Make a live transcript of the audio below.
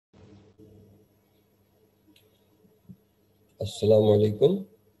Assalamu alaikum.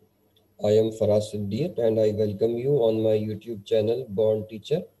 I am Faraz Siddiq and I welcome you on my YouTube channel Born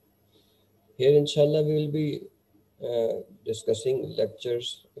Teacher. Here, inshallah, we will be discussing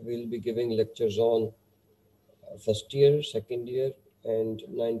lectures. We will be giving lectures on first year, second year, and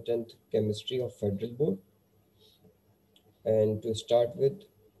 9th, 10th chemistry of Federal Board. And to start with,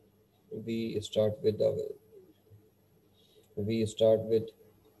 we start with our we start with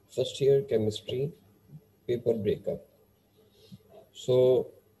first year chemistry paper breakup. So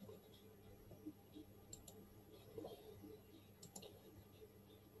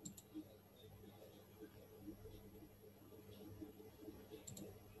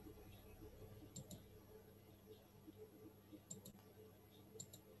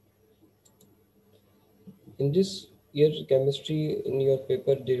in this year chemistry in your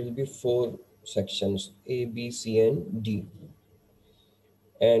paper there will be four sections A, B, C, and D.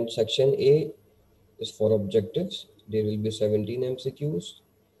 And section A is for objectives. There will be 17 MCQs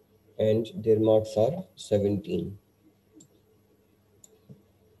and their marks are 17.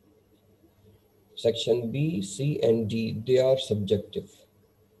 Section B, C, and D, they are subjective.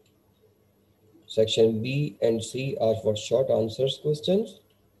 Section B and C are for short answers questions.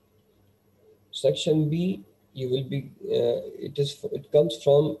 Section B, you will be, it comes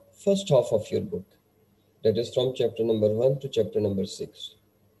from first half of your book. That is from chapter number 1 to chapter number 6.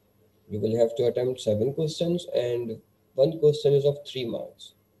 You will have to attempt 7 questions and one question is of 3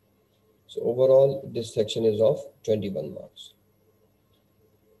 marks. So overall, this section is of 21 marks.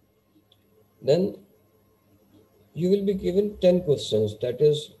 Then you will be given 10 questions, that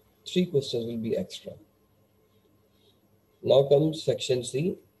is 3 questions will be extra. Now comes section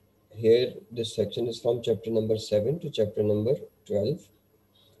C. Here, this section is from chapter number 7 to chapter number 12.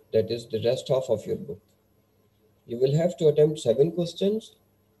 That is the rest half of your book. You will have to attempt 7 questions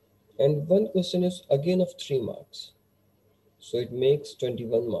and one question is again of 3 marks. So it makes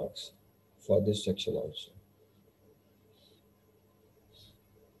 21 marks for this section also.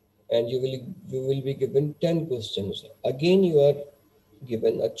 And you will be given 10 questions. Again, you are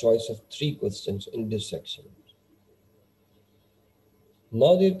given a choice of 3 questions in this section.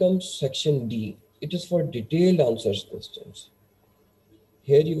 Now there comes section D. It is for detailed answers questions.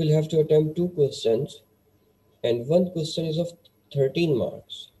 Here you will have to attempt 2 questions and one question is of 13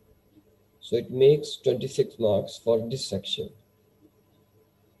 marks. So it makes 26 marks for this section.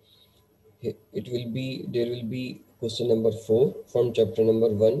 There will be question number 4 from chapter number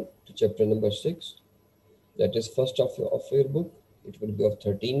 1 to chapter number 6. That is first of your book. It will be of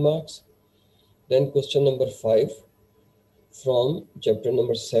 13 marks. Then question number 5 from chapter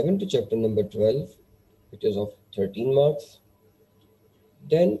number 7 to chapter number 12. It is of 13 marks.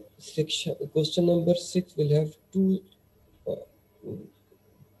 Then question number 6 will have two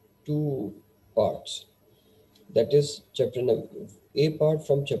parts. That is A part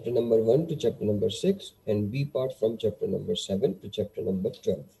from chapter number 1 to chapter number 6 and B part from chapter number 7 to chapter number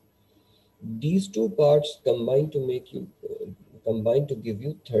 12. These two parts combine to give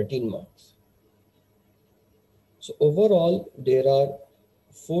you 13 marks. So overall, there are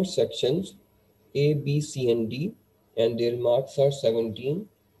 4 sections A, B, C, and D, and their marks are 17,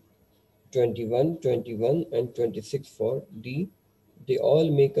 21, 21, and 26 for D. They all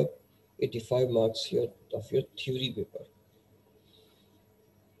make up 85 marks here of your theory paper.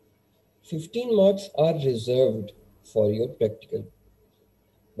 15 marks are reserved for your practical,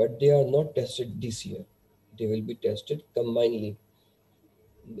 but they are not tested this year. They will be tested combinedly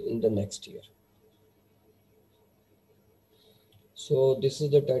in the next year. So this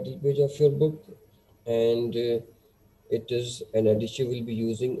is the title page of your book, and it is an edition. We'll be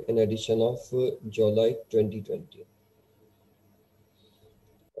using an edition of July 2020.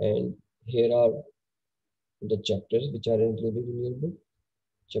 And here are the chapters which are included in your book.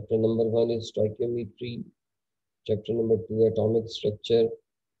 Chapter number 1 is stoichiometry. Chapter number 2, atomic structure.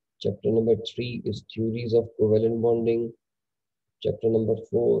 Chapter number 3 is theories of covalent bonding. Chapter number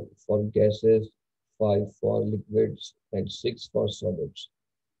 4 for gases, 5 for liquids, and 6 for solids.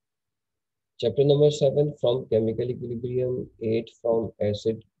 Chapter number 7 from chemical equilibrium, 8 from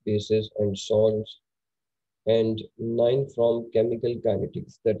acid, bases, and salts, and 9 from chemical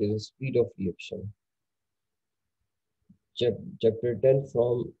kinetics, that is the speed of reaction. Chapter 10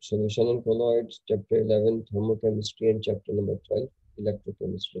 from solution and colloids, chapter 11 thermochemistry, and chapter number 12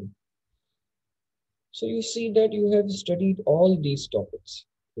 electrochemistry. So you see that you have studied all these topics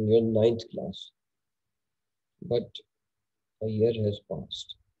in your 9th class, but a year has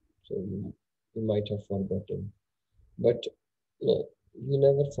passed, so you might have forgotten. But no, you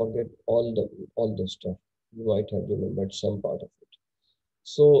never forget all the stuff. You might have remembered some part of it.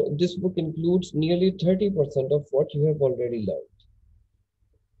 So this book includes nearly 30% of what you have already learned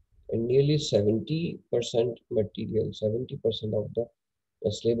and nearly 70% material, 70% of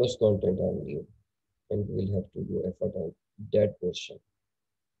the syllabus content are new, and we will have to do effort on that portion.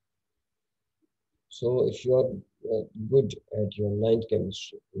 So if you are good at your ninth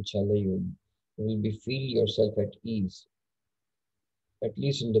chemistry, inshallah, you will be feel yourself at ease, at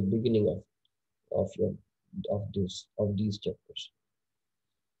least in the beginning of your of these chapters.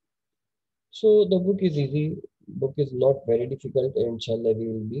 So the book is easy. Book is not very difficult, and inshallah we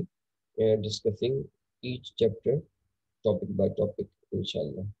will be discussing each chapter topic by topic,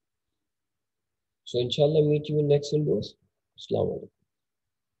 inshallah. So inshallah meet you in next videos. Assalamu alaikum.